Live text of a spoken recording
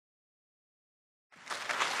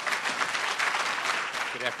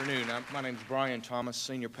Good afternoon. My name is Brian Thomas,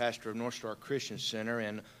 Senior Pastor of NorthStar Christian Center,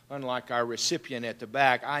 and unlike our recipient at the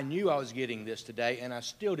back, I knew I was getting this today, and I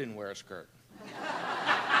still didn't wear a skirt.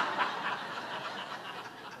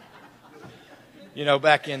 You know,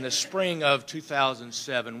 back in the spring of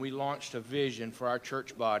 2007, we launched a vision for our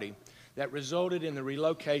church body that resulted in the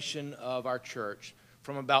relocation of our church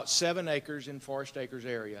from about 7 acres in Forest Acres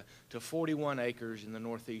area to 41 acres in the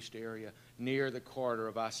northeast area near the corridor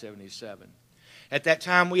of I-77. At that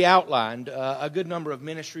time, we outlined a good number of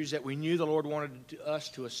ministries that we knew the Lord wanted us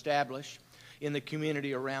to establish in the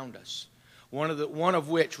community around us. One of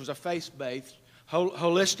which was a faith-based,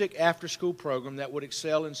 holistic after-school program that would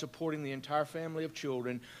excel in supporting the entire family of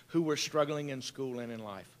children who were struggling in school and in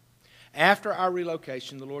life. After our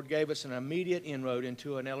relocation, the Lord gave us an immediate inroad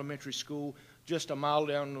into an elementary school just a mile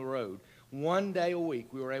down the road. 1 day a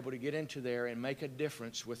week, we were able to get into there and make a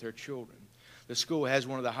difference with their children. The school has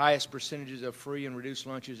one of the highest percentages of free and reduced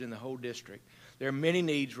lunches in the whole district. There are many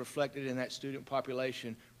needs reflected in that student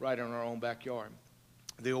population right in our own backyard.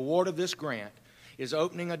 The award of this grant is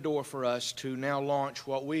opening a door for us to now launch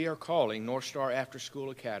what we are calling NorthStar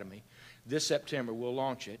After-School Academy. This September, we'll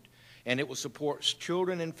launch it, and it will support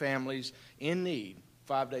children and families in need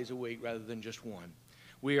 5 days a week rather than just one.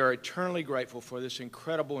 We are eternally grateful for this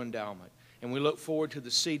incredible endowment, and we look forward to the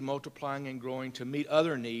seed multiplying and growing to meet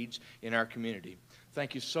other needs in our community.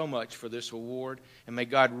 Thank you so much for this award, and may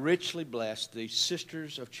God richly bless the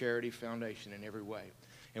Sisters of Charity Foundation in every way.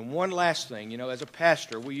 And one last thing, you know, as a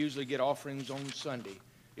pastor, we usually get offerings on Sunday.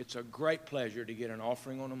 It's a great pleasure to get an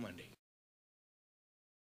offering on a Monday.